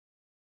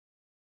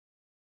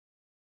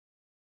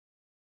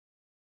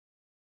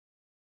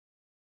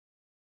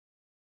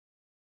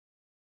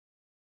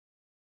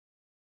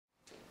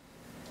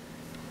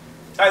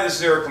Hi, this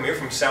is Eric Lemire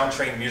from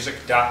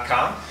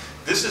SoundTrainMusic.com.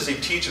 This is a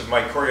teach of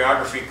my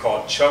choreography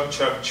called Chug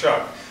Chug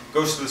Chug.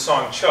 Goes to the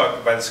song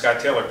Chug by the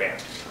Scott Taylor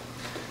Band.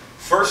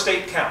 First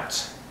 8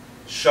 counts.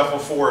 Shuffle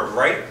forward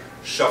right,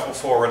 shuffle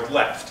forward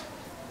left.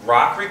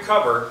 Rock,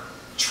 recover,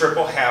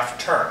 triple half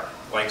turn,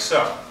 like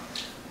so.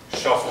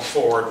 Shuffle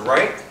forward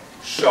right,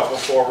 shuffle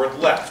forward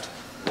left.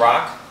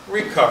 Rock,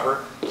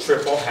 recover,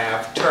 triple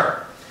half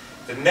turn.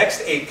 The next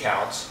 8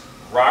 counts,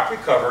 rock,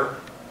 recover,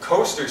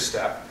 coaster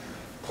step,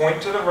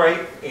 point to the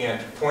right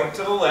and point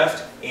to the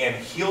left, and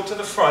heel to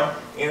the front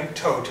and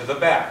toe to the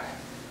back.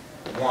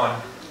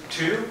 1,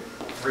 2,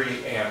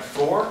 3, and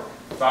 4,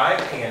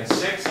 5, and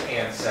 6,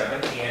 and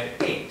 7, and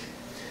 8.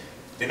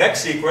 The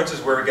next sequence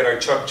is where we get our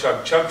chug,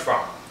 chug, chug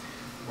from.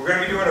 We're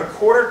going to be doing a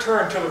quarter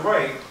turn to the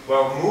right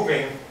while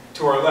moving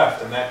to our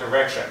left in that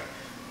direction.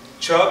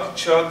 Chug,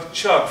 chug,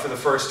 chug for the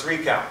first 3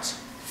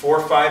 counts.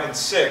 4, 5, and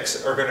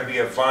 6 are going to be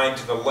a vine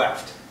to the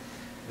left.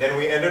 Then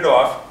we end it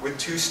off with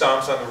 2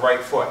 stomps on the right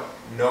foot.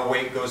 No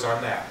weight goes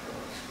on that.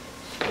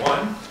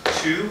 1,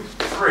 2,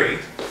 3,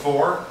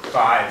 4,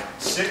 5,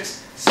 6,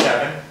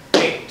 7,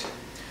 8.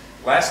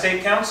 Last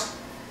 8 counts.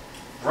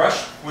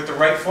 Brush with the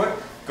right foot,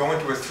 go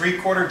into a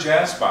 3/4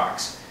 jazz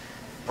box.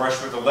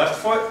 Brush with the left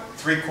foot,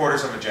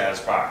 3/4 of a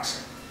jazz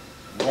box.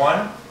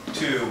 1,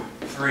 2,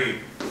 3,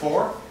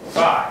 4,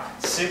 5,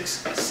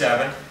 6,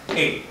 7,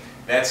 8.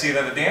 That's the end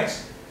of the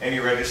dance, and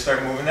you're ready to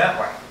start moving that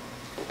way.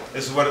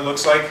 This is what it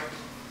looks like,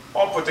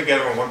 all put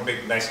together in one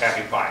big, nice,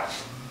 happy pile.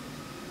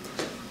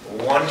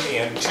 1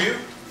 and 2,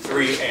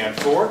 3 and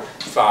 4,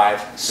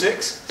 5,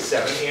 6,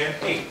 7, and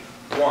 8.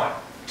 1,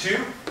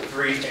 2,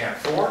 3 and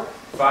 4,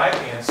 5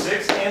 and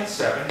 6, and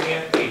 7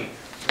 and 8.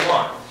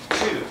 1,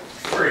 2,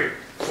 3,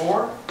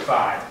 4,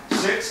 5,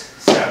 6,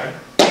 7,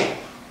 8.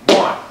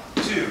 1,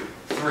 2,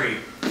 3,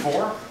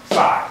 4,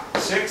 5,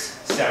 6,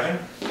 7,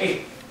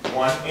 8.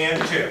 1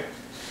 and 2.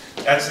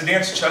 That's the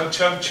dance, Chug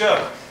Chug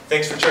Chug.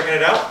 Thanks for checking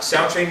it out.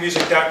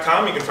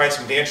 SoundTrainMusic.com. You can find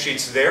some dance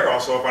sheets there,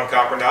 also up on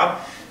Copper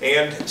Knob.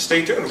 And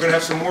stay tuned. We're going to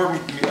have some more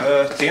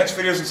dance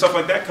videos and stuff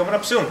like that coming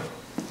up soon.